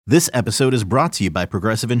This episode is brought to you by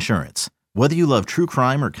Progressive Insurance. Whether you love true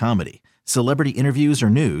crime or comedy, celebrity interviews or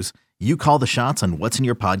news, you call the shots on what's in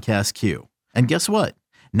your podcast queue. And guess what?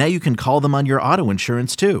 Now you can call them on your auto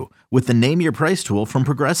insurance too with the Name Your Price tool from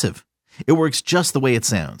Progressive. It works just the way it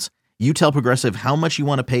sounds. You tell Progressive how much you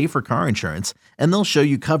want to pay for car insurance, and they'll show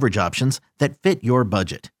you coverage options that fit your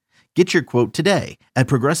budget. Get your quote today at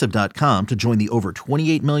Progressive.com to join the over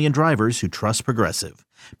 28 million drivers who trust Progressive.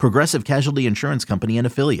 Progressive Casualty Insurance Company and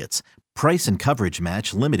Affiliates. Price and coverage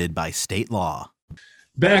match limited by state law.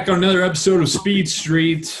 Back on another episode of Speed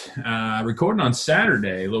Street, recording on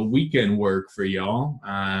Saturday, a little weekend work for y'all.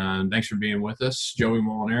 Thanks for being with us. Joey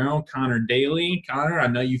Molinaro, Connor Daly. Connor, I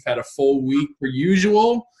know you've had a full week per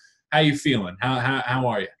usual. How you feeling? How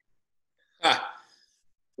are you?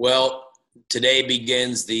 Well, today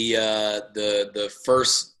begins the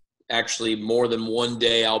first, actually more than one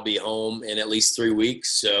day I'll be home in at least 3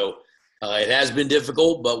 weeks. So it has been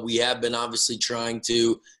difficult, but we have been obviously trying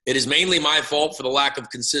to. It is mainly my fault for the lack of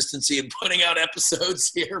consistency in putting out episodes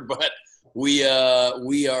here, but we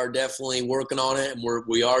are definitely working on it, and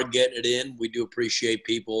we are getting it in. We do appreciate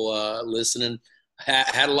people listening.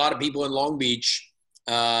 Had a lot of people in Long Beach,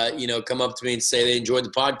 come up to me and say they enjoyed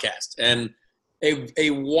the podcast, and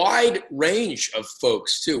a wide range of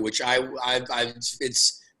folks too, which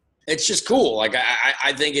it's just cool. Like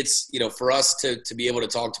I think it's, for us to be able to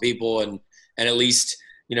talk to people and at least,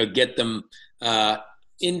 get them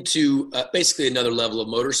into basically another level of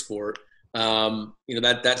motorsport.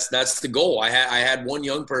 That's the goal. I had one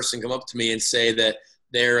young person come up to me and say that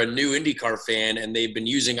they're a new IndyCar fan and they've been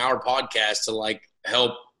using our podcast to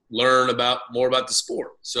help learn more about the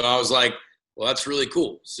sport. So I was like, well, that's really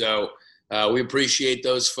cool. So we appreciate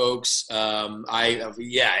those folks.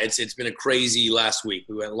 It's been a crazy last week.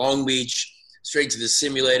 We went Long Beach, straight to the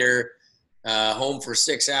simulator, home for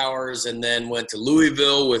 6 hours, and then went to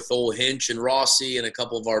Louisville with old Hinch and Rossi and a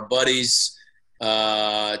couple of our buddies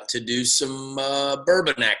to do some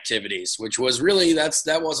bourbon activities, which was really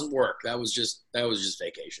that wasn't work. That was just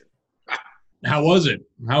vacation. How was it?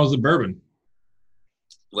 How was the bourbon?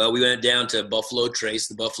 Well, we went down to Buffalo Trace,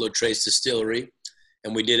 the Buffalo Trace Distillery,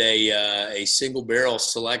 and we did a single barrel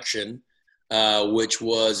selection, which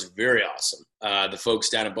was very awesome. The folks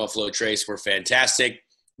down at Buffalo Trace were fantastic,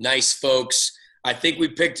 nice folks. I think we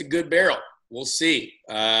picked a good barrel. We'll see.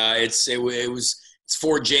 It's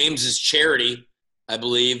for James's charity, I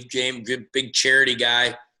believe. James, big charity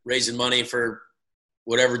guy, raising money for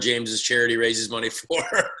whatever James's charity raises money for.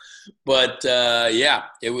 But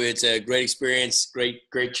it's a great experience,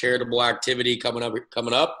 great charitable activity coming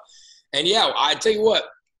up. And I tell you what,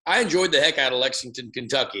 I enjoyed the heck out of Lexington,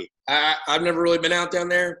 Kentucky. I've never really been out down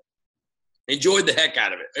there. Enjoyed the heck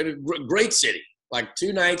out of it. A great city.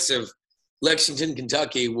 2 nights of Lexington,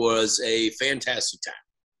 Kentucky was a fantastic time.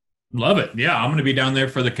 Love it. Yeah, I'm going to be down there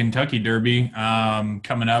for the Kentucky Derby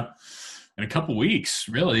coming up in a couple weeks,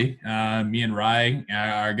 really. Me and Rye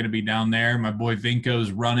are going to be down there. My boy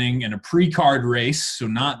Vinco's running in a pre-card race, so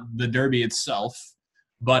not the Derby itself,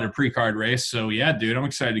 but a pre-card race. So yeah, dude, I'm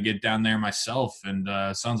excited to get down there myself. And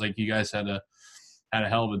sounds like you guys had a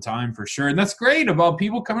hell of a time for sure. And that's great about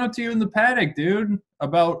people coming up to you in the paddock, dude,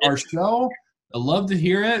 about our show. I love to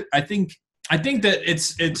hear it. I think that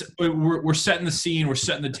we're setting the scene, we're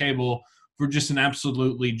setting the table for just an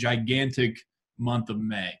absolutely gigantic month of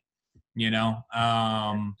May.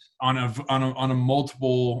 On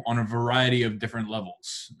a variety of different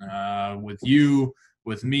levels. With you,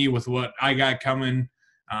 with me, with what I got coming.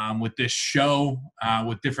 With this show,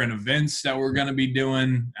 with different events that we're going to be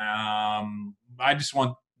doing. I just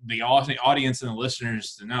want the audience and the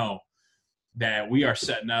listeners to know that we are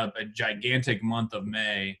setting up a gigantic month of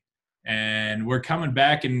May, and we're coming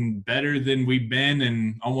back and better than we've been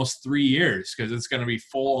in almost 3 years, because it's going to be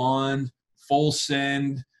full on, full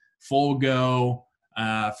send, full go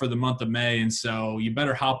for the month of May. And so you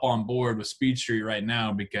better hop on board with Speed Street right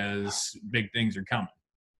now, because big things are coming.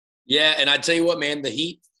 Yeah, and I tell you what, man, the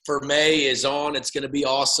heat for May is on. It's going to be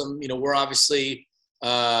awesome. We're obviously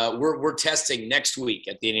we're testing next week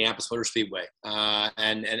at the Indianapolis Motor Speedway,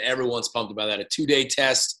 and everyone's pumped about that. A 2-day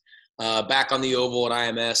test back on the oval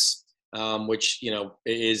at IMS, which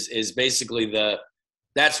is basically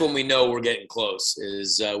that's when we know we're getting close.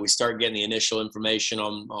 Is we start getting the initial information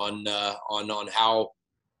on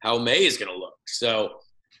how May is going to look. So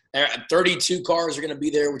 32 cars are going to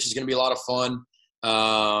be there, which is going to be a lot of fun.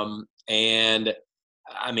 And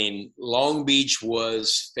I mean, Long Beach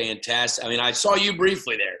was fantastic. I mean, I saw you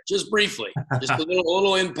briefly there, just briefly, just a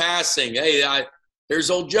little in passing. Hey,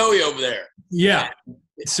 there's old Joey over there. Yeah.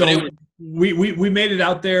 So we made it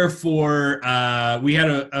out there for we had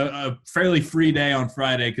a fairly free day on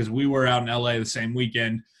Friday because we were out in LA the same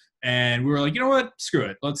weekend, and we were like, you know what, screw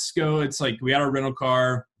it, let's go. It's like we had a rental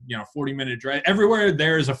car, 40-minute drive. Everywhere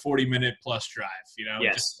there is a 40-minute plus drive,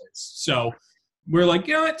 Yes. just so we're like,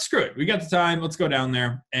 you know what, screw it, we got the time, let's go down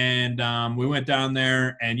there. And we went down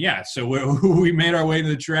there, and so we made our way to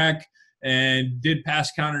the track and did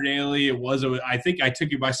pass counter daily. I think I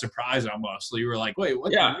took you by surprise almost. So you were like, wait,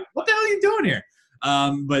 what the hell are you doing here?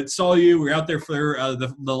 But saw you. We were out there for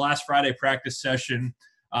the last Friday practice session.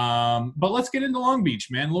 But let's get into Long Beach,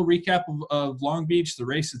 man. A little recap of Long Beach, the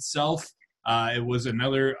race itself. It was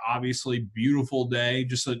another obviously beautiful day,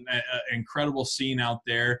 just an incredible scene out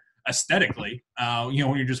there aesthetically. When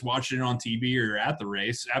you're just watching it on TV or at the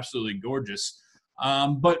race, absolutely gorgeous.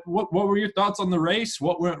 But what were your thoughts on the race?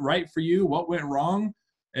 What went right for you? What went wrong?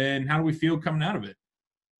 And how do we feel coming out of it?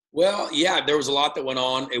 Well, yeah, there was a lot that went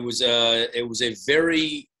on. It was a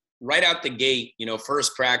very right out the gate,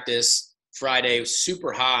 first practice Friday, was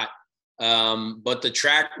super hot. But the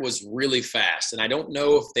track was really fast. And I don't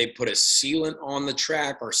know if they put a sealant on the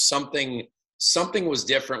track or something was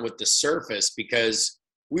different with the surface, because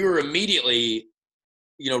we were immediately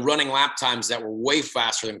running lap times that were way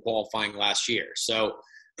faster than qualifying last year. So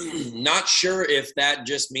not sure if that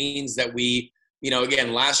just means that we,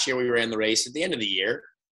 again, last year we ran the race at the end of the year.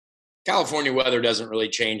 California weather doesn't really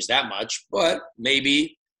change that much, but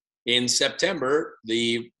maybe in September,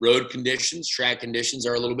 the road conditions, track conditions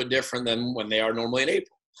are a little bit different than when they are normally in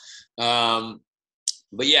April.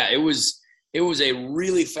 But yeah, it was a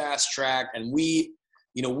really fast track. And we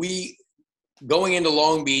going into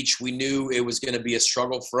Long Beach, we knew it was going to be a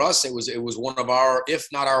struggle for us. It was one of our, if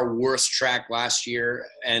not our worst track last year.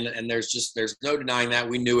 And there's no denying that.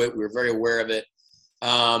 We knew it. We were very aware of it.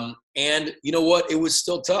 And you know what? It was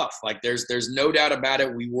still tough. Like there's no doubt about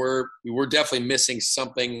it. We were definitely missing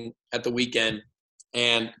something at the weekend.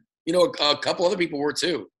 And, a couple other people were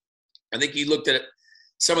too. I think you looked at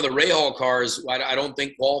some of the Rahal cars. I don't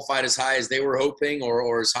think qualified as high as they were hoping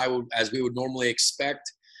or as high as we would normally expect.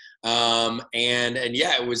 And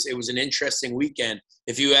yeah, it was an interesting weekend.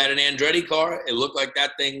 If you had an Andretti car, it looked like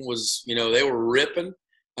that thing was, they were ripping.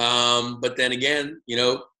 But then again,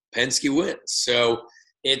 Penske wins. So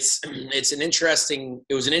it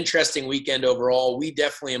was an interesting weekend overall. We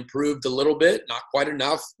definitely improved a little bit, not quite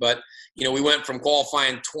enough, but we went from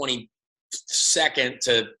qualifying 22nd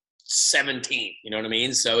to 17th, you know what I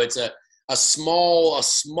mean? So it's a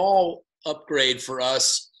small upgrade for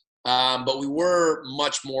us. But we were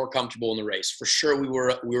much more comfortable in the race. For sure, we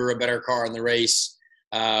were a better car in the race.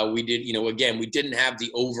 We did, again, we didn't have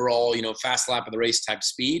the overall, fast lap of the race type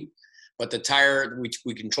speed, but the tire,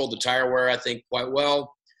 we controlled the tire wear, I think, quite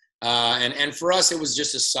well. And for us, it was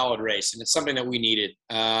just a solid race, and it's something that we needed.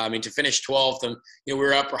 To finish 12th, and we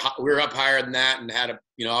were up higher than that, and had a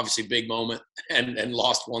obviously big moment, and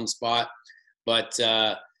lost one spot, but.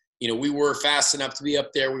 We were fast enough to be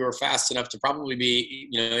up there. We were fast enough to probably be,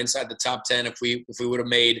 inside the top 10 if we would have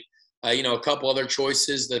made, a couple other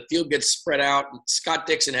choices. The field gets spread out. Scott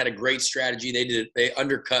Dixon had a great strategy. They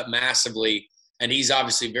undercut massively, and he's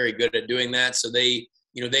obviously very good at doing that. So they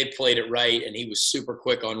played it right, and he was super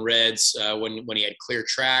quick on reds when he had clear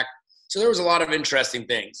track. So there was a lot of interesting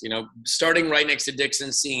things. Starting right next to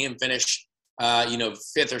Dixon, seeing him finish,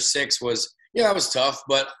 5th or 6th was, that was tough.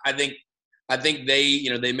 But I think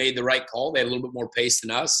they made the right call. They had a little bit more pace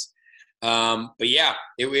than us. But yeah,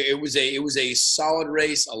 it was a solid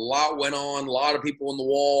race. A lot went on, a lot of people in the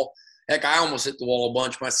wall. Heck, I almost hit the wall a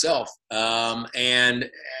bunch myself. And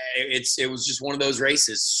it was just one of those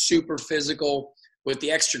races, super physical with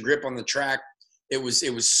the extra grip on the track. It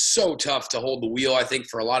was so tough to hold the wheel, I think,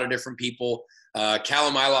 for a lot of different people.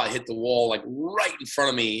 Callum Ilott hit the wall like right in front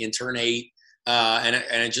of me in turn 8. And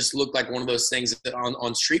it just looked like one of those things that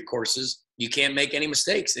on street courses, you can't make any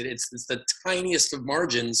mistakes. It's the tiniest of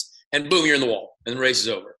margins, and boom, you're in the wall, and the race is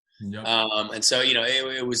over. Yep. And so,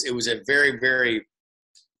 it was a very, very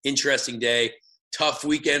interesting day. Tough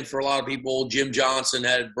weekend for a lot of people. Jim Johnson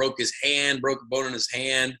broke a bone in his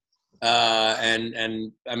hand.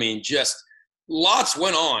 And just lots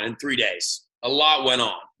went on in 3 days. A lot went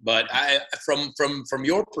on. But from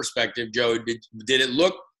your perspective, Joe, did it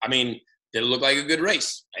look like a good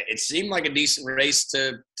race? It seemed like a decent race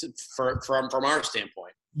from our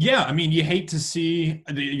standpoint. Yeah, you hate to see.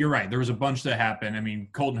 You're right. There was a bunch that happened.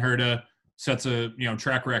 Colton Herta sets a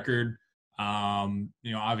track record.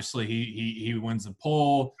 Obviously he wins the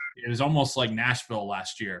pole. It was almost like Nashville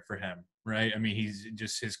last year for him, right? He's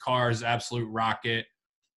just, his car is absolute rocket,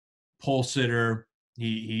 pole sitter.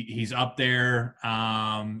 He's up there.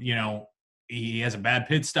 he has a bad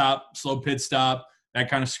pit stop, slow pit stop. That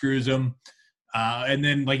kind of screws him. And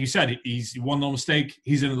then, like you said, he's one little mistake.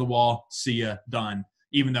 He's into the wall. See ya, done.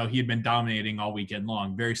 Even though he had been dominating all weekend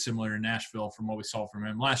long. Very similar to Nashville from what we saw from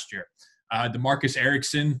him last year. DeMarcus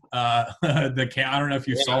Erickson, I don't know if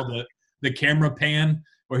you saw the camera pan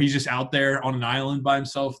where he's just out there on an island by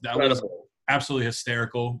himself. That was absolutely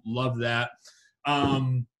hysterical. Love that.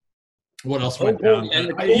 What else went down?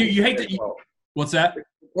 You hate that. What's that?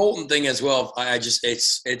 The Colton thing as well.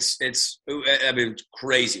 It's I mean,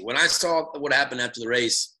 crazy. When I saw what happened after the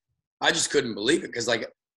race, I just couldn't believe it because, like,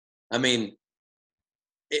 I mean,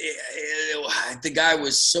 the guy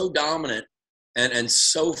was so dominant and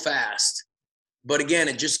so fast. But again,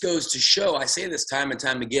 it just goes to show, I say this time and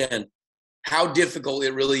time again, how difficult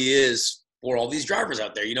it really is for all these drivers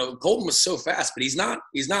out there. You know, Colton was so fast, but he's not,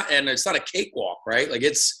 and it's not a cakewalk, right? Like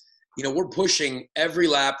we're pushing every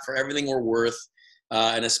lap for everything we're worth.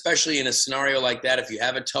 And especially in a scenario like that, if you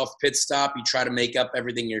have a tough pit stop, you try to make up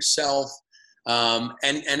everything yourself.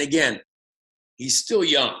 And again, he's still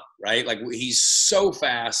young, right? Like, he's so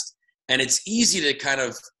fast, and it's easy to kind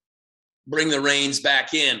of bring the reins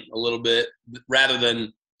back in a little bit rather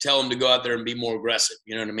than tell him to go out there and be more aggressive.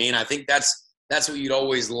 You know what I mean? I think that's what you'd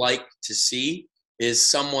always like to see, is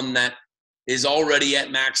someone that is already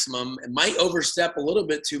at maximum and might overstep a little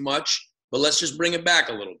bit too much, but let's just bring it back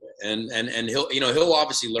a little bit. And he'll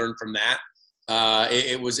obviously learn from that.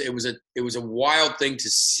 It was a wild thing to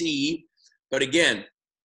see, but again,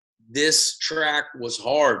 this track was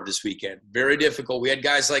hard this weekend, very difficult. We had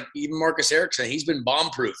guys like even Marcus Ericsson. He's been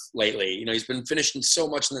bomb-proof lately. You know, he's been finishing so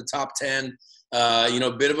much in the top 10.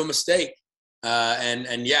 A bit of a mistake.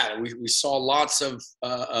 We saw lots of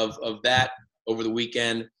that over the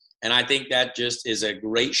weekend. And I think that just is a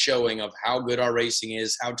great showing of how good our racing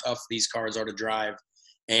is, how tough these cars are to drive.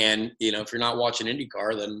 And, if you're not watching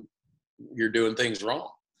IndyCar, then you're doing things wrong.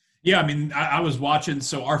 Yeah, I mean, I was watching.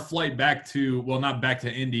 So our flight back to, well, not back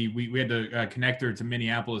to Indy, we had to connect her to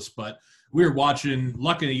Minneapolis, but we were watching.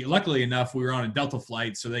 Luckily enough, we were on a Delta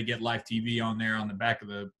flight, so they get live TV on there on the back of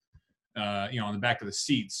the, on the back of the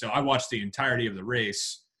seat. So I watched the entirety of the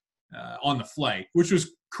race on the flight, which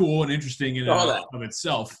was cool and interesting in and of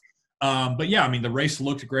itself. But yeah, I mean, the race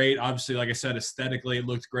looked great. Obviously, like I said, aesthetically, it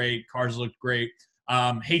looked great. Cars looked great.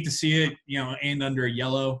 Hate to see it, end under a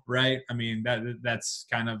yellow, right? I mean, that's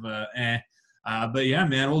kind of but yeah,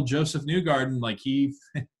 man, old Joseph Newgarden, like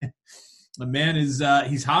the man is,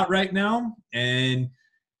 he's hot right now, and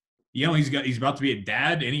he's about to be a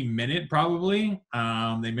dad any minute probably.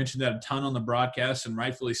 They mentioned that a ton on the broadcast, and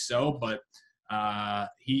rightfully so. But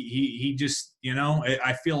he just,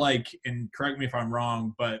 I feel like, and correct me if I'm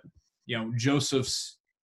wrong, but Joseph's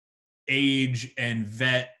age and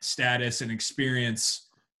vet status and experience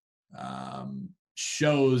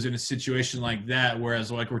shows in a situation like that,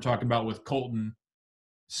 whereas like we're talking about with Colton,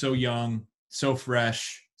 so young, so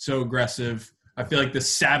fresh, so aggressive. I feel like the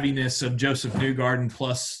savviness of Joseph Newgarden,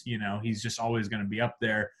 plus he's just always going to be up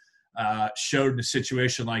there, showed in a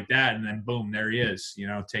situation like that, and then boom, there he is,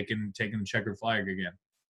 taking the checkered flag again.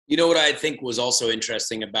 You know what I think was also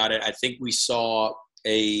interesting about it? I think we saw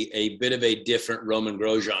a bit of a different Roman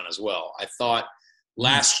Grosjean as well. I thought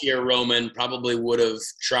last year Roman probably would have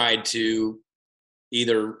tried to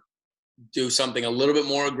either do something a little bit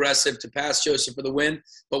more aggressive to pass Joseph for the win.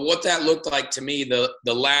 But what that looked like to me, the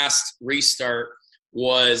last restart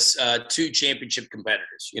was two championship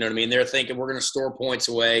competitors. You know what I mean? They're thinking, we're going to store points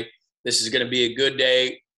away. This is going to be a good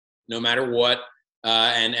day no matter what.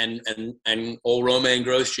 And old Romain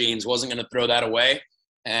Grosjean wasn't going to throw that away.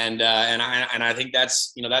 And I think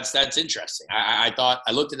that's interesting. I thought,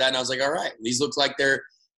 I looked at that and I was like, all right, these look like they're,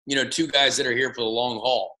 two guys that are here for the long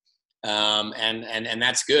haul. And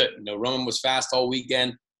that's good. Roman was fast all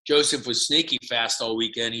weekend. Joseph was sneaky fast all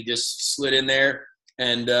weekend. He just slid in there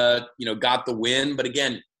and, got the win. But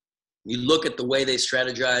again, you look at the way they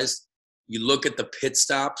strategized, you look at the pit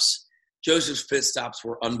stops. Joseph's pit stops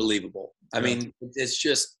were unbelievable. I mean,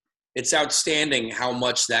 it's outstanding how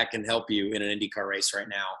much that can help you in an IndyCar race right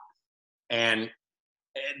now. And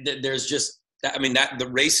there's just, the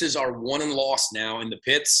races are won and lost now in the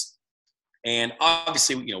pits. And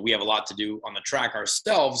obviously, we have a lot to do on the track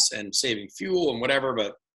ourselves and saving fuel and whatever,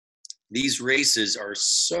 but these races are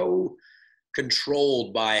so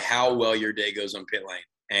controlled by how well your day goes on pit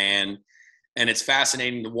lane. And it's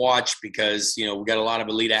fascinating to watch because, we got a lot of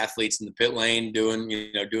elite athletes in the pit lane doing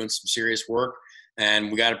some serious work.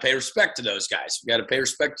 And we got to pay respect to those guys. We got to pay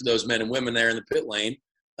respect to those men and women there in the pit lane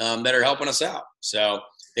that are helping us out. So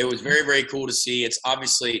it was very, very cool to see. It's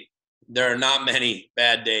obviously there are not many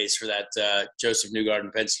bad days for that Joseph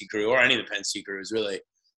Newgarden Penske crew, or any of the Penske crews really.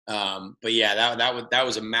 But yeah, that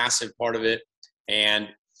was a massive part of it. And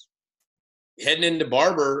heading into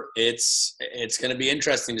Barber, it's going to be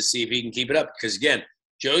interesting to see if he can keep it up. Because again,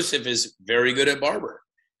 Joseph is very good at Barber.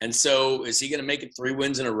 And so is he going to make it 3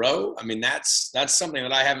 wins in a row? I mean, that's something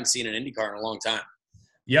that I haven't seen in IndyCar in a long time.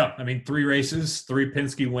 Yeah, I mean, 3 races, 3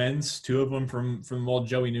 Penske wins, 2 of them from old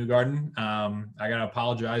Joey Newgarden. I got to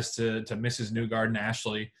apologize to Mrs. Newgarden,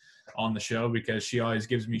 Ashley, on the show, because she always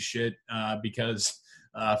gives me shit because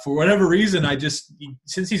for whatever reason,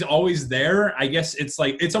 since he's always there, I guess it's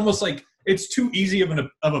almost like it's too easy of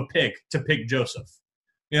a pick to pick Joseph.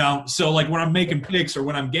 So like when I'm making picks or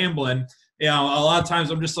when I'm gambling, a lot of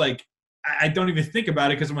times I'm just like, I don't even think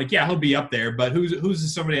about it because I'm like, yeah, he'll be up there, but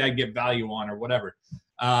who's somebody I get value on or whatever.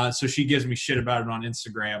 So she gives me shit about it on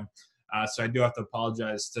Instagram. So I do have to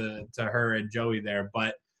apologize to her and Joey there.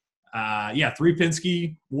 But, 3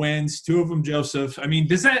 Penske wins, 2 of them Joseph. I mean,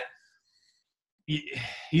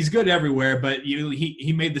 he's good everywhere, but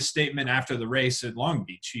he made the statement after the race at Long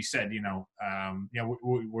Beach. He said,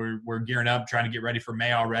 we're gearing up, trying to get ready for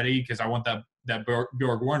May already because I want that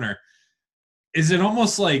Borg Warner. Is it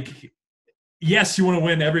almost like, yes, you want to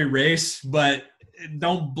win every race, but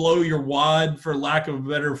don't blow your wad, for lack of a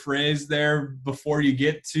better phrase, there before you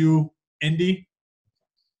get to Indy?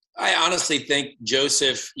 I honestly think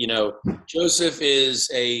Joseph is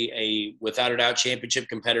a without a doubt championship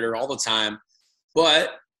competitor all the time,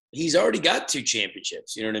 but he's already got 2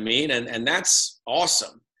 championships. You know what I mean? And that's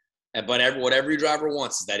awesome. But what every driver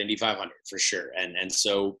wants is that Indy 500 for sure. And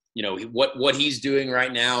so, what he's doing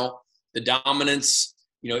right now, the dominance,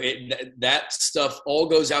 that stuff all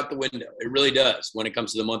goes out the window. It really does when it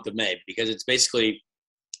comes to the month of May, because it's basically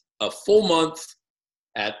a full month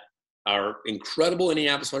at our incredible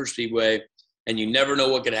Indianapolis Motor Speedway, and you never know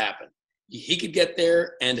what could happen. He could get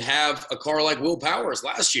there and have a car like Will Power's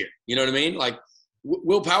last year. You know what I mean? Like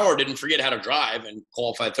Will Power didn't forget how to drive and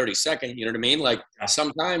qualified 32nd. You know what I mean? Like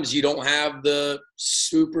sometimes you don't have the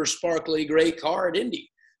super sparkly great car at Indy.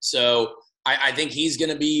 So I think he's going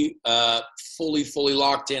to be fully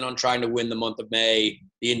locked in on trying to win the month of May,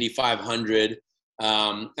 the Indy 500.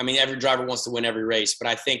 I mean, every driver wants to win every race, but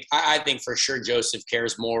I think for sure Joseph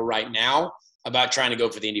cares more right now about trying to go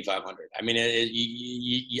for the Indy 500. I mean,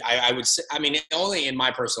 I would say, I mean, only in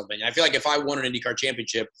my personal opinion. I feel like if I won an IndyCar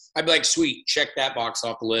championship, I'd be like, sweet, check that box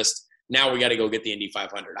off the list. Now we got to go get the Indy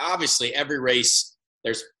 500. Obviously, every race,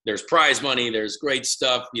 there's prize money, there's great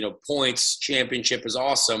stuff, points, championship is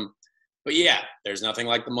awesome. But yeah, there's nothing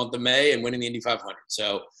like the month of May and winning the Indy 500.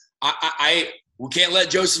 So we can't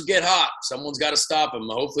let Joseph get hot. Someone's got to stop him.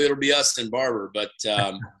 Hopefully it'll be us and Barber. But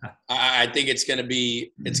I think it's going to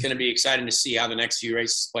be exciting to see how the next few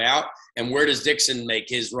races play out. And where does Dixon make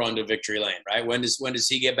his run to victory lane, right? When does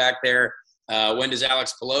he get back there? When does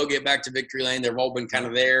Alex Palou get back to victory lane? They've all been kind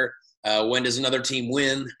of there. When does another team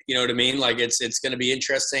win? You know what I mean? Like it's going to be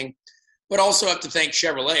interesting. But also have to thank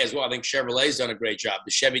Chevrolet as well. I think Chevrolet's done a great job.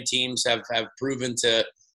 The Chevy teams have proven to,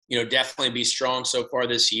 definitely be strong so far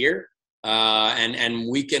this year. And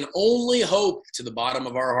we can only hope to the bottom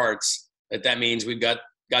of our hearts that means we've got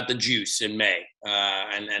the juice in May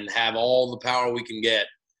and have all the power we can get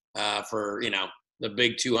for, the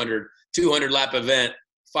big 200 lap event,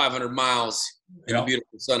 500 miles in the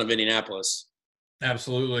beautiful sun of Indianapolis.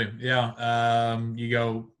 Absolutely. Yeah. You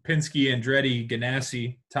go Penske, Andretti,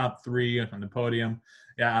 Ganassi, top 3 on the podium.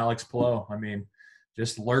 Yeah. Alex Palou. I mean,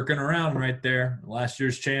 just lurking around right there. Last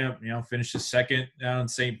year's champ, finished 2nd down in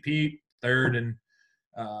St. Pete, 3rd in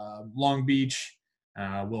Long Beach.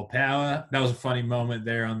 Will Power. That was a funny moment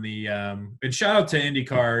there on the and shout out to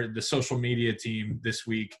IndyCar, the social media team this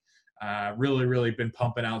week. Really been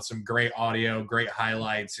pumping out some great audio, great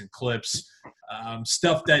highlights and clips,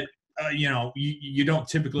 stuff that you don't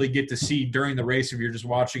typically get to see during the race if you're just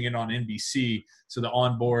watching it on NBC. So the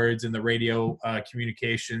onboards and the radio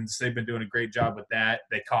communications, they've been doing a great job with that.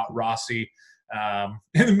 They caught Rossi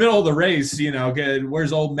in the middle of the race,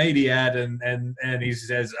 where's old matey at? And he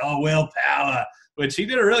says, "Oh, Will Power," which he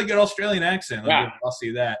did a really good Australian accent. I'll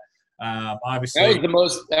see that. Obviously,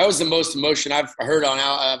 that was the most emotion I've heard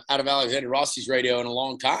out of Alexander Rossi's radio in a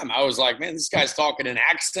long time. I was like, man, this guy's talking in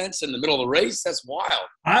accents in the middle of the race. That's wild.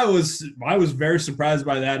 I was very surprised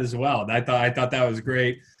by that as well. I thought that was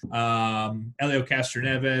great. Elio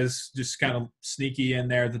Castroneves just kind of sneaky in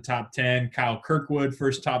there at the top 10. Kyle Kirkwood,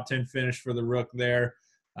 first top 10 finish for the Rook there.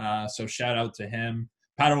 So shout out to him.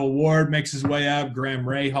 Pato Ward makes his way up. Graham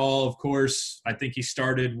Rahal, of course. I think he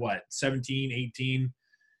started 17, 18.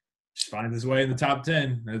 Just finds his way in the top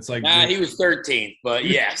 10. It's like he was 13th, but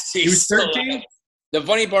yes, he was 13th. The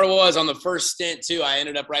funny part was on the first stint too. I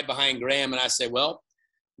ended up right behind Graham, and I said, "Well,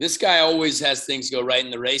 this guy always has things go right in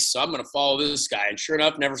the race, so I'm going to follow this guy. And sure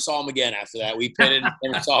enough, never saw him again after that. We pitted and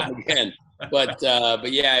never saw him again. But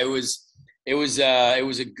yeah, it was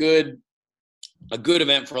a good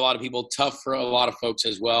event for a lot of people, tough for a lot of folks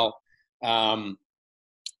as well.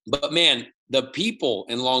 But man, the people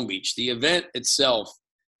in Long Beach, the event itself,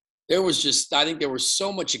 I think there was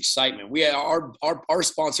so much excitement. We had our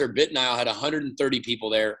sponsor, BitNile, had 130 people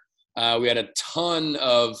there. We had a ton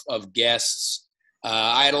of guests.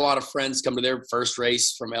 I had a lot of friends come to their first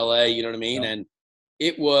race from LA, you know what I mean? Yep. And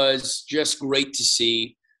it was just great to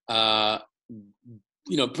see,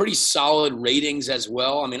 pretty solid ratings as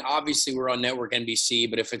well. I mean, obviously we're on Network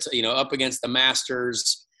NBC, but if it's, up against the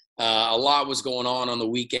Masters, a lot was going on the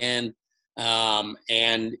weekend.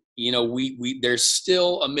 And there's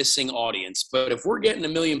still a missing audience, but if we're getting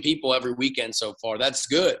 1 million people every weekend so far, that's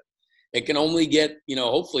good. It can only get,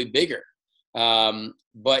 hopefully bigger.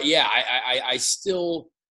 But yeah, I still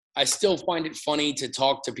find it funny to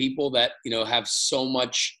talk to people that, have so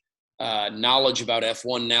much, knowledge about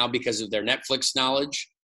F1 now because of their Netflix knowledge.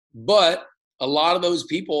 But a lot of those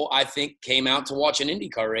people, I think, came out to watch an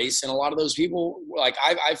IndyCar race. And a lot of those people, like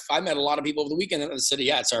I met a lot of people over the weekend that said,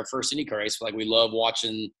 yeah, it's our first IndyCar race. Like, we love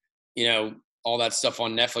watching, all that stuff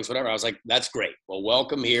on Netflix, whatever. I was like, that's great. Well,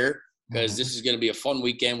 welcome here, because this is going to be a fun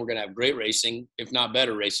weekend. We're going to have great racing, if not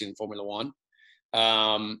better racing in Formula One.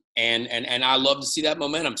 And I love to see that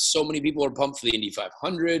momentum. So many people are pumped for the Indy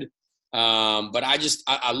 500. But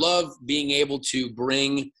I love being able to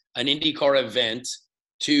bring an IndyCar event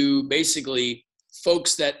to basically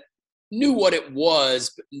folks that knew what it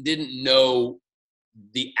was, but didn't know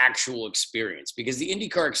the actual experience, because the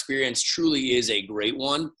IndyCar experience truly is a great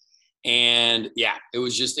one. And yeah, it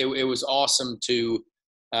was just, it was awesome to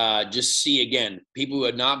just see, again, people who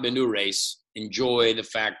had not been to a race enjoy the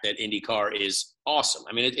fact that IndyCar is awesome.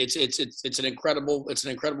 I mean, it's an incredible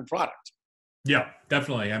product. Yeah,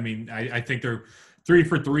 definitely. I mean, I think they're 3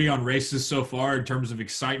 for 3 on races so far in terms of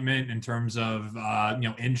excitement, in terms of,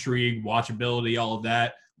 intrigue, watchability, all of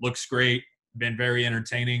that. Looks great. Been very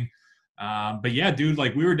entertaining. But yeah, dude,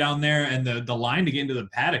 like, we were down there and the line to get into the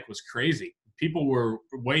paddock was crazy. People were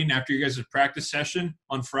waiting after you guys' practice session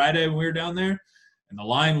on Friday when we were down there, and the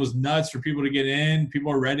line was nuts for people to get in.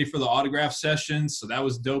 People were ready for the autograph sessions, so that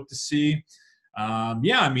was dope to see.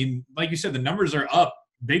 Yeah, I mean, like you said, the numbers are up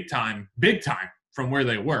big time from where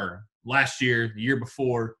they were last year, the year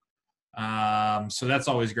before. So that's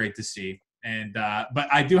always great to see. And but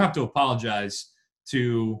I do have to apologize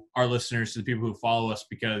to our listeners, to the people who follow us,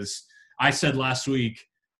 because I said last week,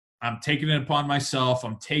 I'm taking it upon myself.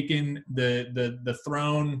 I'm taking the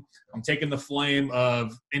throne. I'm taking the flame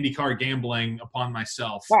of IndyCar gambling upon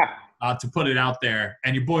myself to put it out there.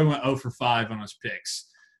 And your boy went 0 for 5 on his picks.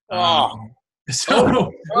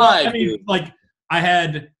 So I mean, like, I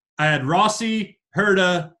had Rossi,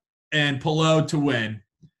 Herta, and Palou to win,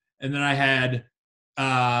 and then I had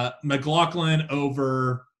McLaughlin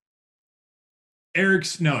over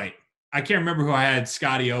I can't remember who I had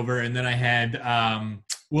Scotty over, and then I had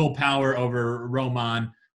Will Power over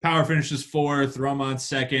Roman. Power finishes 4th, Roman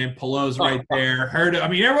 2nd, Palou's right there. Herta, I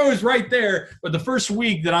mean, everyone was right there, but the first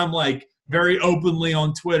week that I'm like very openly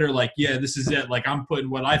on Twitter, like, yeah, this is it. Like, I'm putting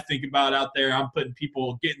what I think about out there. I'm putting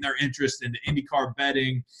people getting their interest into IndyCar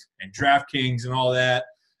betting and DraftKings and all that.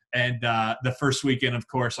 And the first weekend, of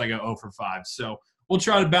course, I go 0 for 5. So we'll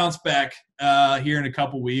try to bounce back here in a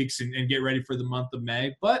couple weeks and get ready for the month of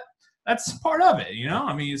May. But that's part of it,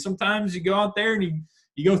 I mean, sometimes you go out there and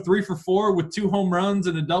you go 3 for 4 with 2 home runs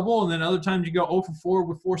and a double, and then other times you go 0 for 4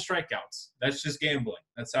 with 4 strikeouts. That's just gambling.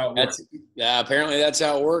 That's how it works. Yeah, apparently that's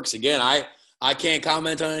how it works. Again, I can't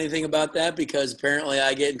comment on anything about that, because apparently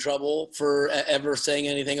I get in trouble for ever saying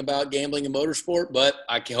anything about gambling in motorsport. But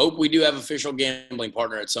I hope we do have official gambling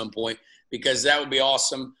partner at some point, because that would be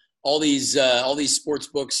awesome. All these sports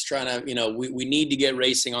books trying to, we need to get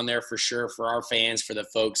racing on there for sure, for our fans, for the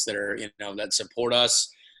folks that are, that support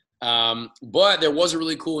us. But there was a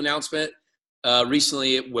really cool announcement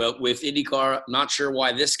recently with IndyCar. I'm not sure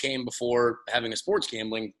why this came before having a sports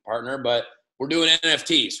gambling partner, but we're doing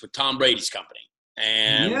NFTs with Tom Brady's company.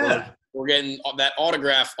 And we're getting that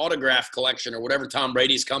autograph collection, or whatever Tom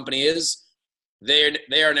Brady's company is.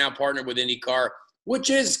 They are now partnered with IndyCar,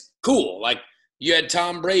 which is cool. Like, you had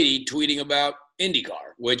Tom Brady tweeting about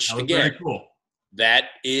IndyCar, which, again, very cool.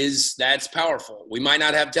 That's powerful. We might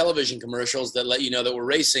not have television commercials that let you know that we're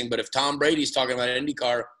racing, but if Tom Brady's talking about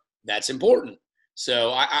IndyCar, that's important.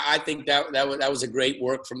 So I think that was a great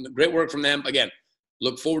work from them. Again,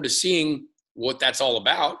 look forward to seeing what that's all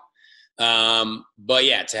about. But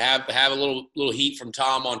yeah, to have a little heat from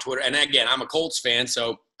Tom on Twitter. And again, I'm a Colts fan,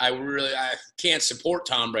 so I can't support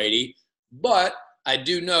Tom Brady, but I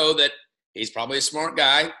do know that he's probably a smart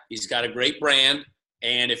guy. He's got a great brand.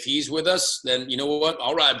 And if he's with us, then you know what?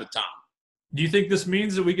 I'll ride with Tom. Do you think this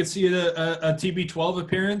means that we could see a TB12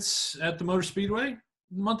 appearance at the Motor Speedway in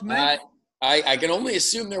the month of May? I can only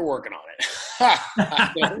assume they're working on it.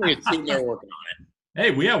 I can only assume they're working on it. Hey,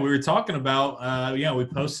 we were talking about, we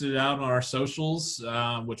posted it out on our socials,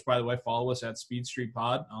 which, by the way, follow us at Speed Street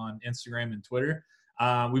Pod on Instagram and Twitter.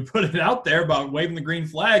 We put it out there about waving the green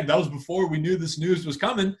flag. That was before we knew this news was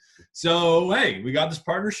coming. So, hey, we got this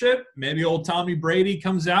partnership. Maybe old Tommy Brady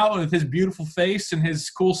comes out with his beautiful face and his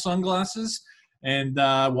cool sunglasses and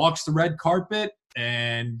walks the red carpet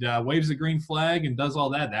and waves the green flag and does all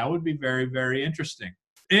that. That would be very, very interesting.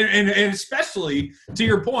 And especially, to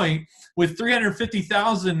your point, with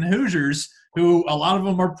 350,000 Hoosiers, who a lot of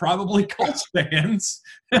them are probably Colts fans,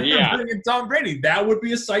 bringing Tom Brady, that would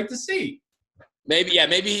be a sight to see. Maybe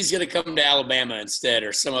he's going to come to Alabama instead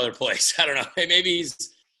or some other place. I don't know. Maybe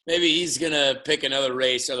he's going to pick another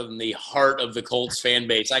race other than the heart of the Colts fan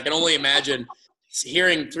base. I can only imagine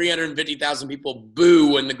hearing 350,000 people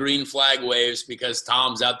boo when the green flag waves because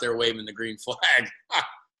Tom's out there waving the green flag.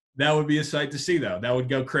 That would be a sight to see, though. That would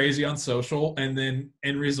go crazy on social, and then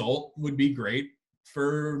end result would be great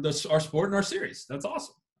for our sport and our series. That's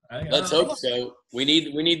awesome. Let's hope so. We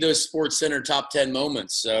need those Sports Center top 10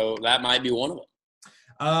 moments, so that might be one of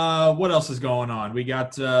them. What else is going on? We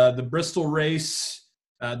got the Bristol race,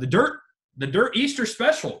 the Dirt Easter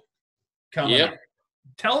Special coming up.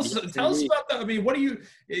 Tell us about that. I mean, what do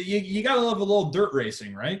you got to love a little dirt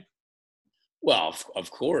racing, right? Well,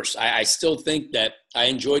 of course. I still think that I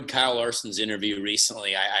enjoyed Kyle Larson's interview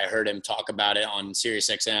recently. I heard him talk about it on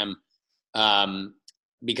SiriusXM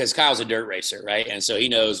because Kyle's a dirt racer, right? And so he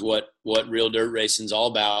knows what real dirt racing's all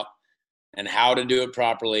about and how to do it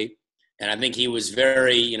properly. And I think he was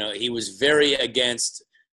very against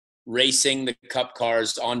racing the Cup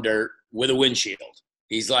cars on dirt with a windshield.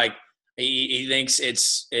 He's like, he thinks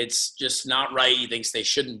it's just not right. He thinks they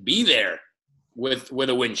shouldn't be there with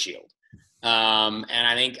a windshield. And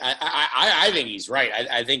I think I think he's right.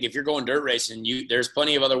 I think if you're going dirt racing, there's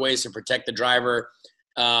plenty of other ways to protect the driver,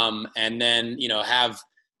 and then have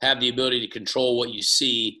the ability to control what you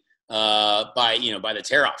see by the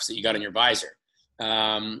tear offs that you got in your visor.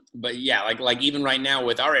 But yeah, like even right now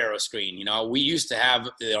with our aero screen, we used to have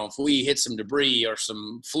if we hit some debris or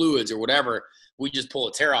some fluids or whatever, we just pull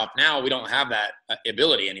a tear off. Now we don't have that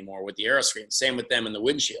ability anymore with the aero screen. Same with them in the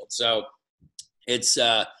windshield. So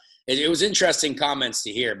it was interesting comments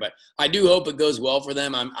to hear, but I do hope it goes well for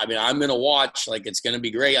them. I'm going to watch, it's going to be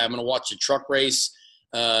great. I'm going to watch a truck race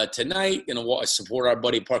tonight, going to support our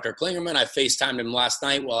buddy Parker Klingerman. I FaceTimed him last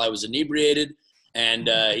night while I was inebriated, and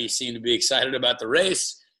he seemed to be excited about the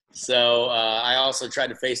race. So I also tried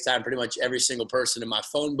to FaceTime pretty much every single person in my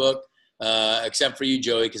phone book, except for you,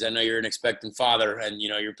 Joey, because I know you're an expectant father and,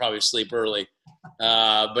 you're probably asleep early.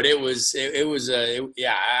 But I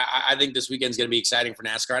think this weekend's going to be exciting for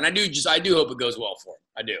NASCAR. And I do hope it goes well for him.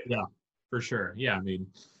 I do. Yeah, for sure. Yeah. I mean,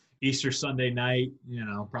 Easter Sunday night,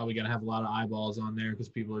 probably going to have a lot of eyeballs on there because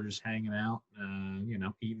people are just hanging out,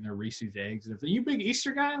 eating their Reese's eggs. Are you a big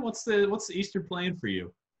Easter guy? What's the Easter plan for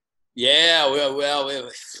you? Yeah.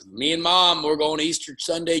 Well, me and Mom, we're going to Easter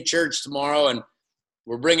Sunday church tomorrow, and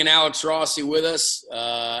we're bringing Alex Rossi with us,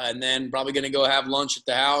 and then probably going to go have lunch at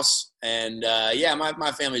the house. And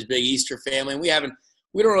my family's a big Easter family, and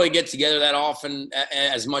we don't really get together that often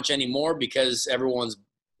as much anymore because everyone's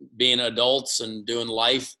being adults and doing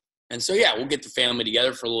life. And so we'll get the family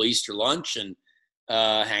together for a little Easter lunch and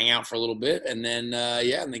hang out for a little bit, and then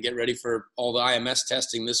and then get ready for all the IMS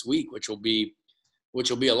testing this week, which will be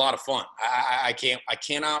a lot of fun. I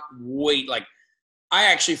cannot wait. I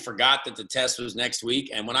actually forgot that the test was next week.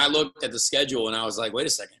 And when I looked at the schedule and I was like, wait a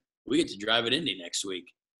second, we get to drive at Indy next week.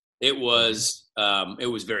 It was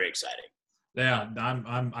very exciting. Yeah,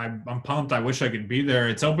 I'm pumped. I wish I could be there.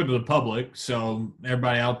 It's open to the public. So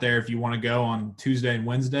everybody out there, if you want to go on Tuesday and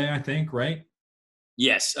Wednesday, I think, right?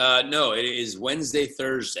 Yes. No, it is Wednesday,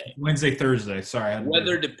 Thursday. Wednesday, Thursday. Sorry.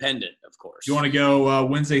 Weather dependent, of course. You want to go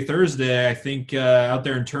Wednesday, Thursday, I think out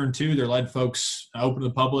there in turn 2, they're letting folks open to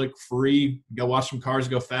the public, free, go watch some cars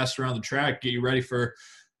go fast around the track, get you ready for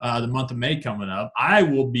the month of May coming up. I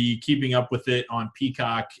will be keeping up with it on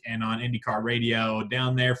Peacock and on IndyCar Radio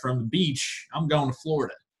down there from the beach. I'm going to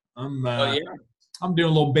Florida. I'm doing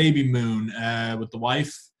a little baby moon with the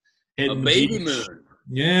wife. A baby moon.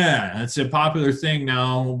 Yeah, it's a popular thing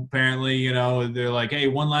now. Apparently, they're like, hey,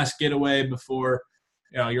 one last getaway before,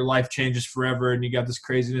 your life changes forever and you got this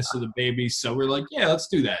craziness of the baby. So we're like, yeah, let's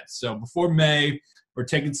do that. So before May, we're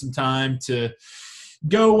taking some time to,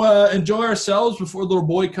 go enjoy ourselves before little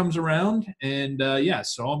boy comes around. And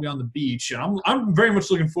so I'll be on the beach, and I'm very much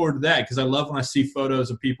looking forward to that because I love when I see photos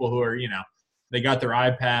of people who are, they got their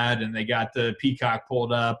iPad and they got the Peacock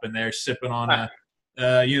pulled up and they're sipping on a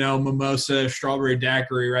mimosa, strawberry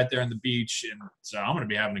daiquiri right there on the beach. And so I'm going to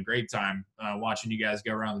be having a great time watching you guys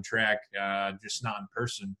go around the track, just not in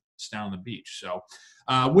person, just down on the beach. So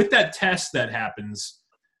with that test that happens,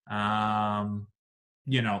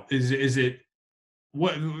 is it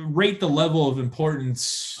what rate the level of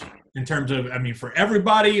importance in terms of, for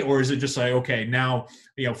everybody, or is it just like, okay, now,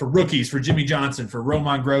 for rookies, for Jimmy Johnson, for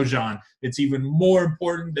Roman Grosjean, it's even more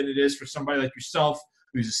important than it is for somebody like yourself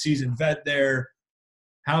who's a seasoned vet there?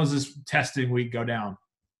 How does this testing week go down?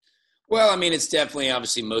 Well, it's definitely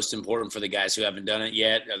obviously most important for the guys who haven't done it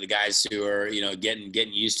yet, or the guys who are,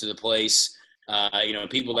 getting used to the place.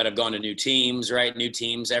 People that have gone to new teams, right? New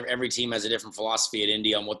teams. Every team has a different philosophy at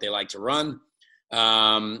Indy on what they like to run.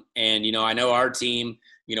 I know our team,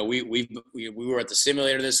 we were at the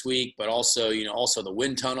simulator this week, but also the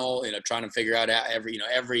wind tunnel, trying to figure out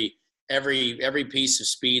every piece of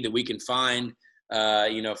speed that we can find,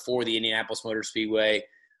 for the Indianapolis Motor Speedway.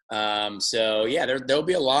 There'll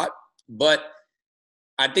be a lot, but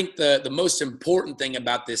I think the most important thing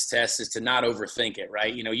about this test is to not overthink it,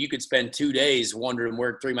 right? You could spend 2 days wondering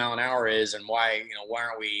where 3 mile an hour is and why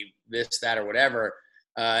aren't we this, that, or whatever.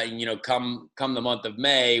 Come the month of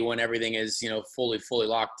May when everything is, fully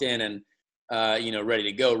locked in and, ready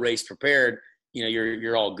to go, race prepared,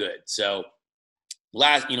 you're all good. So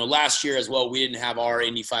last year as well, we didn't have our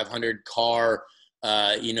Indy 500 car,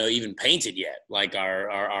 even painted yet, like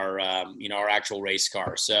our actual race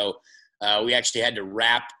car. So we actually had to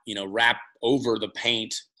wrap over the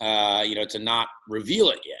paint, to not reveal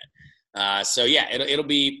it yet.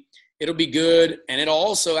 It'll be good, and it'll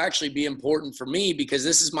also actually be important for me because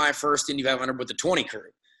this is my first Indy 500 with the 20 crew.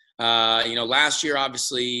 Last year,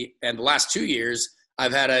 obviously, and the last 2 years,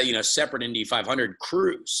 I've had a separate Indy 500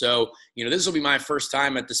 crew. So this will be my first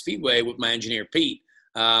time at the Speedway with my engineer Pete,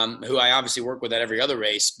 who I obviously work with at every other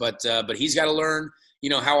race. But he's got to learn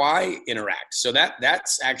how I interact. So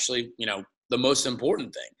that's actually the most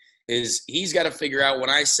important thing is he's got to figure out when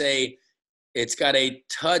I say it's got a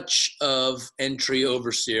touch of entry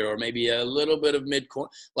oversteer or maybe a little bit of mid-corner.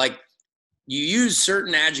 Like you use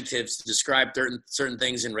certain adjectives to describe certain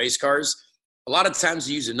things in race cars. A lot of times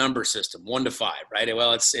you use a number system, 1 to 5, right?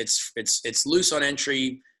 Well, it's loose on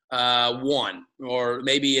entry 1, or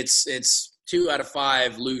maybe it's 2 out of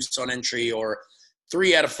 5 loose on entry, or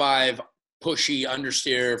 3 out of 5 pushy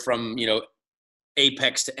understeer from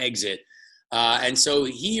apex to exit. And so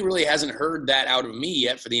he really hasn't heard that out of me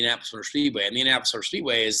yet for the Indianapolis Motor Speedway. And the Indianapolis Motor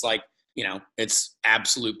Speedway is like, it's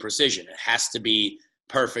absolute precision. It has to be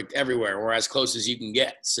perfect everywhere or as close as you can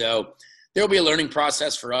get. So there'll be a learning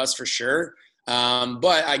process for us for sure.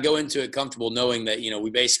 But I go into it comfortable knowing that, we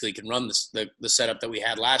basically can run the setup that we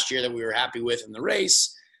had last year that we were happy with in the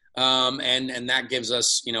race. And that gives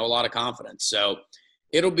us, a lot of confidence. So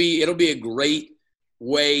it'll be a great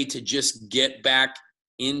way to just get back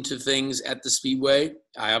into things at the Speedway.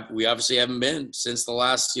 We obviously haven't been since the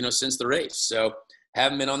last, since the race. So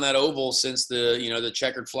haven't been on that oval since the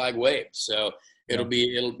checkered flag wave. So it'll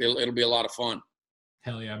be a lot of fun.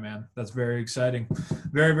 Hell yeah, man. That's very exciting.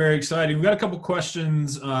 Very, very exciting. We've got a couple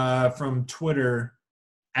questions from Twitter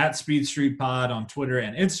at Speed Street Pod on Twitter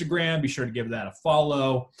and Instagram. Be sure to give that a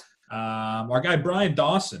follow. Our guy Brian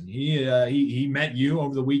Dawson, he met you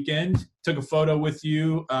over the weekend, took a photo with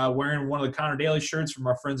you wearing one of the Connor Daly shirts from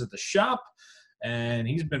our friends at the shop, and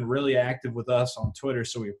he's been really active with us on Twitter,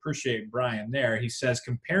 so we appreciate Brian there. He says,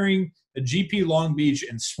 comparing the GP Long Beach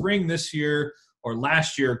in spring this year or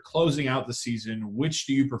last year closing out the season, which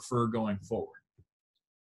do you prefer going forward?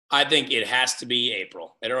 I think it has to be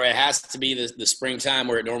April. It has to be the springtime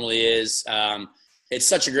where it normally is. It's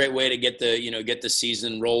such a great way to get the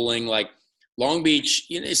season rolling. Like Long Beach,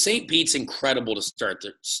 St. Pete's incredible to start.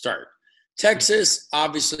 Texas,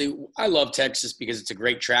 obviously, I love Texas because it's a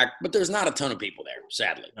great track, but there's not a ton of people there,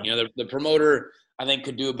 sadly. The promoter, I think,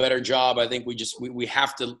 could do a better job. I think we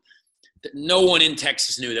have to – no one in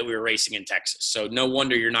Texas knew that we were racing in Texas. So no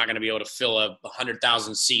wonder you're not going to be able to fill a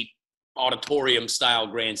 100,000-seat auditorium-style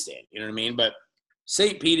grandstand. You know what I mean? But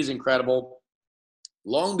St. Pete is incredible.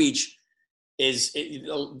 Long Beach – it's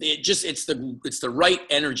the right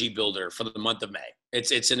energy builder for the month of May.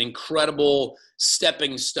 It's an incredible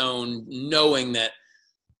stepping stone, knowing that,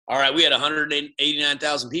 all right, we had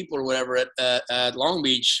 189,000 people or whatever at Long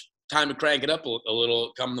Beach. Time to crank it up a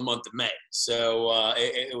little come the month of May. So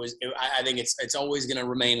I think it's always going to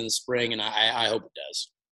remain in the spring, and I hope it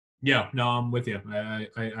does. Yeah, no, I'm with you.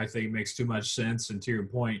 I think it makes too much sense. And to your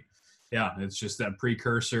point, yeah, it's just that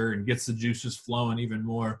precursor and gets the juices flowing even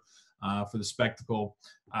more for the spectacle.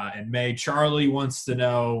 In May, Charlie wants to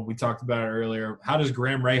know, we talked about it earlier, how does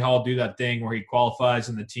Graham Rahal do that thing where he qualifies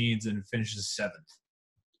in the teens and finishes seventh?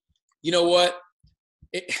 You know what?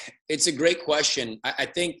 It's a great question. I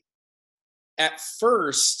think at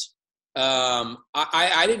first,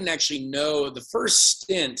 I didn't actually know the first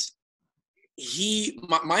stint.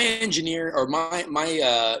 My engineer or my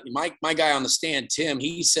guy on the stand, Tim,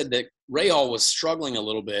 he said that Rahal was struggling a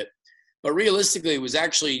little bit, but realistically, it was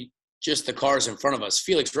actually just the cars in front of us.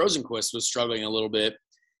 Felix Rosenquist was struggling a little bit,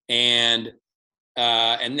 and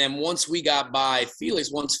then once we got by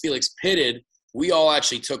Felix, once Felix pitted, we all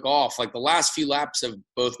actually took off. Like the last few laps of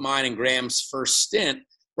both mine and Graham's first stint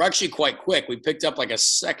were actually quite quick. We picked up like a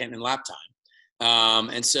second in lap time,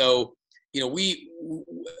 and so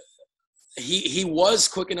he was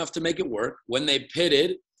quick enough to make it work. When they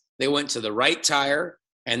pitted, they went to the right tire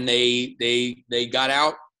and they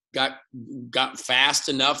got fast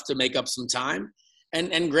enough to make up some time.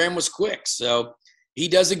 And Graham was quick. So he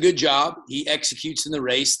does a good job. He executes in the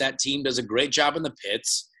race. That team does a great job in the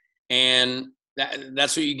pits. And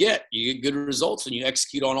that's what you get. You get good results when you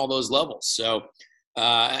execute on all those levels. So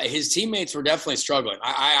his teammates were definitely struggling.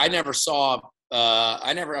 I never saw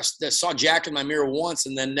Jack in my mirror once,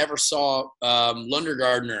 and then never saw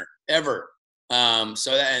Lundergardner ever.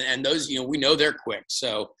 And those, we know they're quick.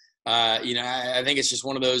 So I think it's just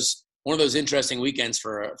one of those interesting weekends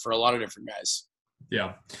for a lot of different guys.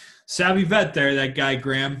 Yeah, savvy vet there, that guy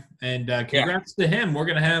Graham, and congrats to him. We're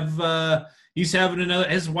gonna have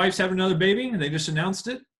his wife's having another baby, and they just announced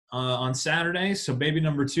it on Saturday. So baby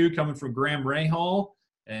number 2 coming from Graham Rahal.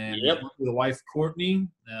 And the wife, Courtney.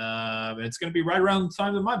 It's going to be right around the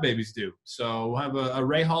time that my babies do. So we'll have a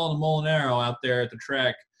Rahal and a Molinaro out there at the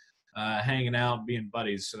track hanging out, being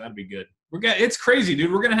buddies. So that'd be good. It's crazy,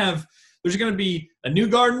 dude. There's going to be a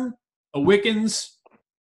Newgarden, a Wickens,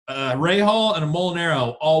 a Rahal, and a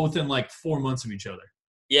Molinaro all within like 4 months of each other.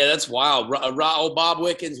 Yeah, that's wild. Bob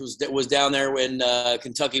Wickens was down there in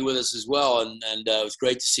Kentucky with us as well, and it was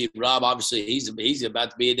great to see Rob. Obviously, he's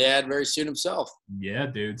about to be a dad very soon himself. Yeah,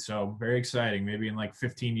 dude. So very exciting. Maybe in like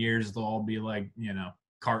 15 years they'll all be like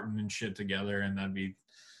carting and shit together, and that'd be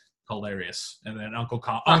hilarious. And then Uncle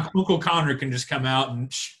Connor can just come out and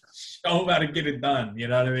show him how to get it done. You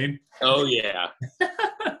know what I mean? Oh yeah.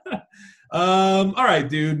 All right,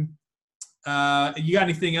 dude. You got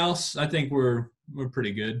anything else? I think we're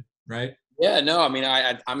pretty good, right? Yeah, no, I mean,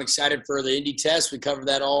 I'm excited for the Indy test. We covered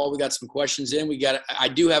that all. We got some questions in. I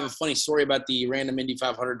do have a funny story about the random Indy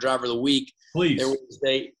 500 driver of the week. Please.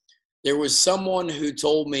 There was someone who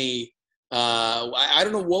told me, I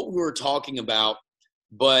don't know what we were talking about,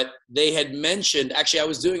 but they had mentioned, actually I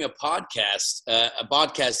was doing a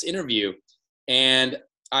podcast interview, and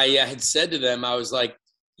I had said to them, I was like,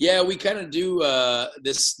 yeah, we kind of do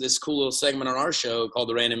this cool little segment on our show called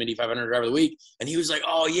the Random Indy 500 Driver of the Week. And he was like,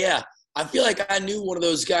 oh, yeah, I feel like I knew one of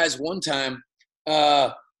those guys one time,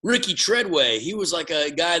 Ricky Treadway. He was like a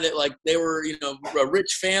guy that like they were, a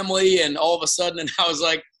rich family, and all of a sudden, and I was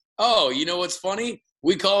like, oh, you know what's funny?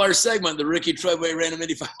 We call our segment the Ricky Treadway Random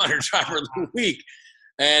Indy 500 Driver of the Week.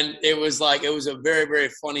 And it was a very, very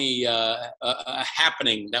funny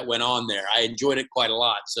happening that went on there. I enjoyed it quite a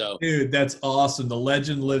lot. So, dude, that's awesome. The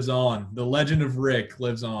legend lives on. The legend of Rick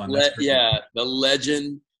lives on. The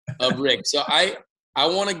legend of Rick. So I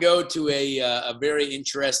want to go to a very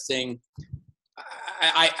interesting.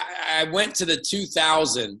 I went to the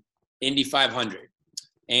 2000 Indy 500,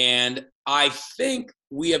 and I think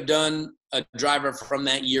we have done a driver from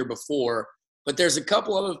that year before. But there's a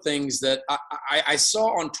couple other things that I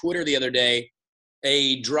saw on Twitter the other day.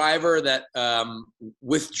 A driver that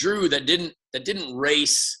withdrew that didn't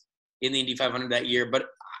race in the Indy 500 that year. But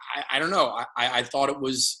I don't know. I thought it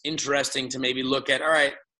was interesting to maybe look at. All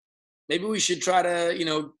right, maybe we should try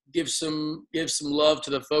to give some love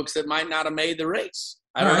to the folks that might not have made the race.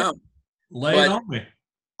 I don't know. Lay it on me.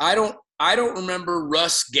 I don't remember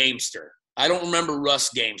Russ Gamester. I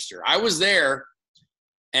was there.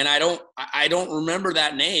 And I don't remember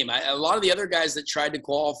that name. A lot of the other guys that tried to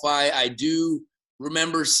qualify, I do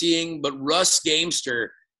remember seeing, but Russ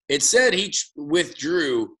Gamester, it said he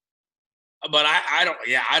withdrew, but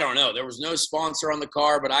I don't know. There was no sponsor on the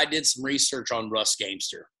car, but I did some research on Russ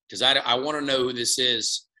Gamester because I want to know who this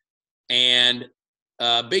is. And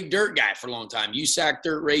big dirt guy for a long time, USAC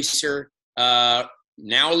dirt racer, now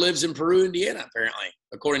lives in Peru, Indiana, apparently,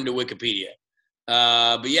 according to Wikipedia.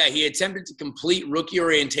 But yeah, he attempted to complete rookie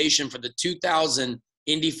orientation for the 2000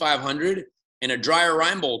 Indy 500 in a Dreyer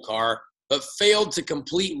Reinbold car, but failed to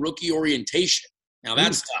complete rookie orientation. Now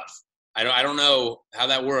that's tough. I don't know how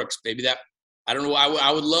that works. Maybe that, I don't know.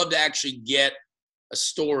 I would love to actually get a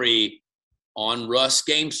story on Russ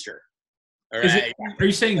Gamester. Are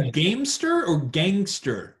you saying Gamester or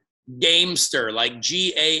Gangster? Gamester, like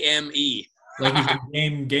Game. Like he's a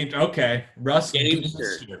game. Okay, Russ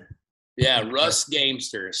Gamester. Yeah, Russ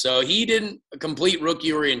Gamester. So he didn't complete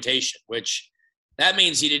rookie orientation, which that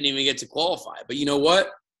means he didn't even get to qualify. But you know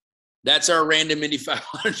what? That's our random Indy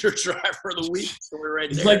 500 driver of the week story right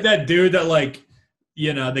there. It's like that dude that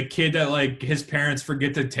the kid that his parents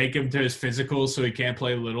forget to take him to his physicals so he can't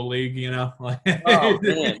play Little League, Like, oh,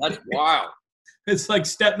 man, that's wild. It's like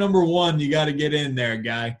step number 1, you got to get in there,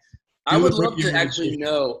 guy. I would love to actually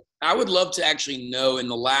know in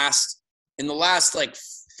the last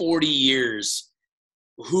 40 years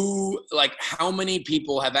how many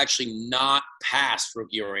people have actually not passed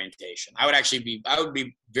rookie orientation. I would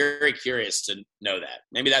be very curious to know that.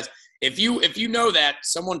 Maybe that's if you know that,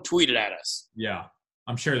 someone tweet it at us. Yeah.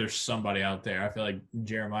 I'm sure there's somebody out there. I feel like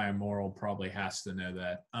Jeremiah Morrill probably has to know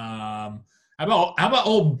that. How about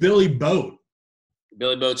old Billy Boat?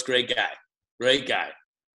 Billy Boat's great guy. Great guy.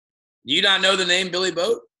 Do you not know the name Billy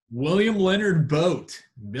Boat? William Leonard Boat.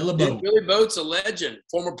 Billy Boat. Billy Boat's a legend.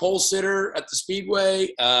 Former pole sitter at the Speedway.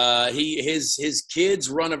 His kids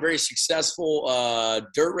run a very successful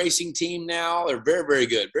dirt racing team now. They're very, very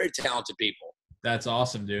good. Very talented people. That's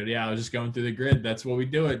awesome, dude. Yeah, I was just going through the grid. That's what we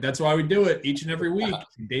do it. That's why we do it each and every week.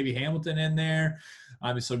 Davey Hamilton in there.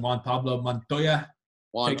 Obviously, Juan Pablo Montoya.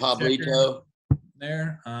 Juan Pablito.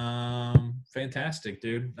 There. Fantastic,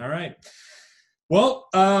 dude. All right. Well,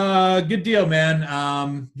 good deal,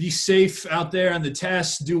 man. Be safe out there on the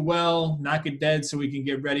test. Do well. Knock it dead so we can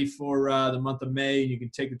get ready for the month of May. You can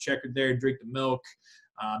take the checker there and drink the milk.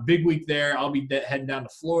 Big week there. I'll be heading down to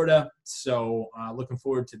Florida. So looking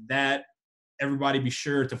forward to that. Everybody be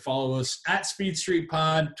sure to follow us at Speed Street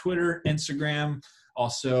Pod, Twitter, Instagram.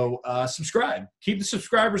 Also, subscribe. Keep the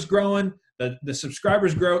subscribers growing. The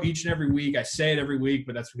subscribers grow each and every week. I say it every week,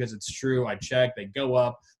 but that's because it's true. I check. They go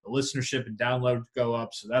up. The listenership and downloads go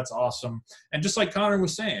up, so that's awesome. And just like Connor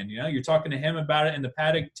was saying, you're talking to him about it in the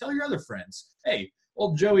paddock. Tell your other friends. Hey,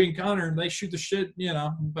 old Joey and Connor, they shoot the shit,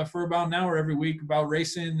 but for about an hour every week about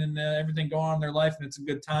racing and everything going on in their life, and it's a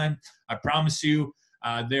good time. I promise you.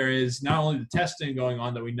 There is not only the testing going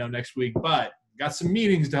on that we know next week, but got some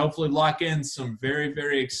meetings to hopefully lock in some very,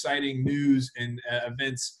 very exciting news and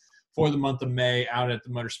events for the month of May out at the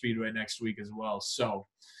Motor Speedway next week as well. So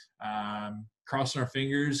crossing our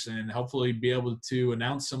fingers and hopefully be able to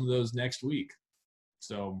announce some of those next week.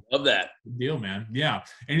 So love that. Good deal, man. Yeah.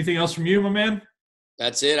 Anything else from you, my man?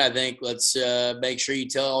 That's it. I think let's make sure you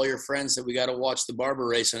tell all your friends that we got to watch the Barber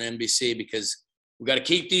race on NBC because we got to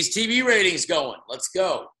keep these TV ratings going. Let's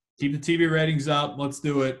go. Keep the TV ratings up. Let's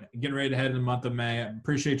do it. Getting ready to head in the month of May. I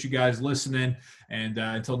appreciate you guys listening. And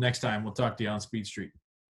until next time, we'll talk to you on Speed Street.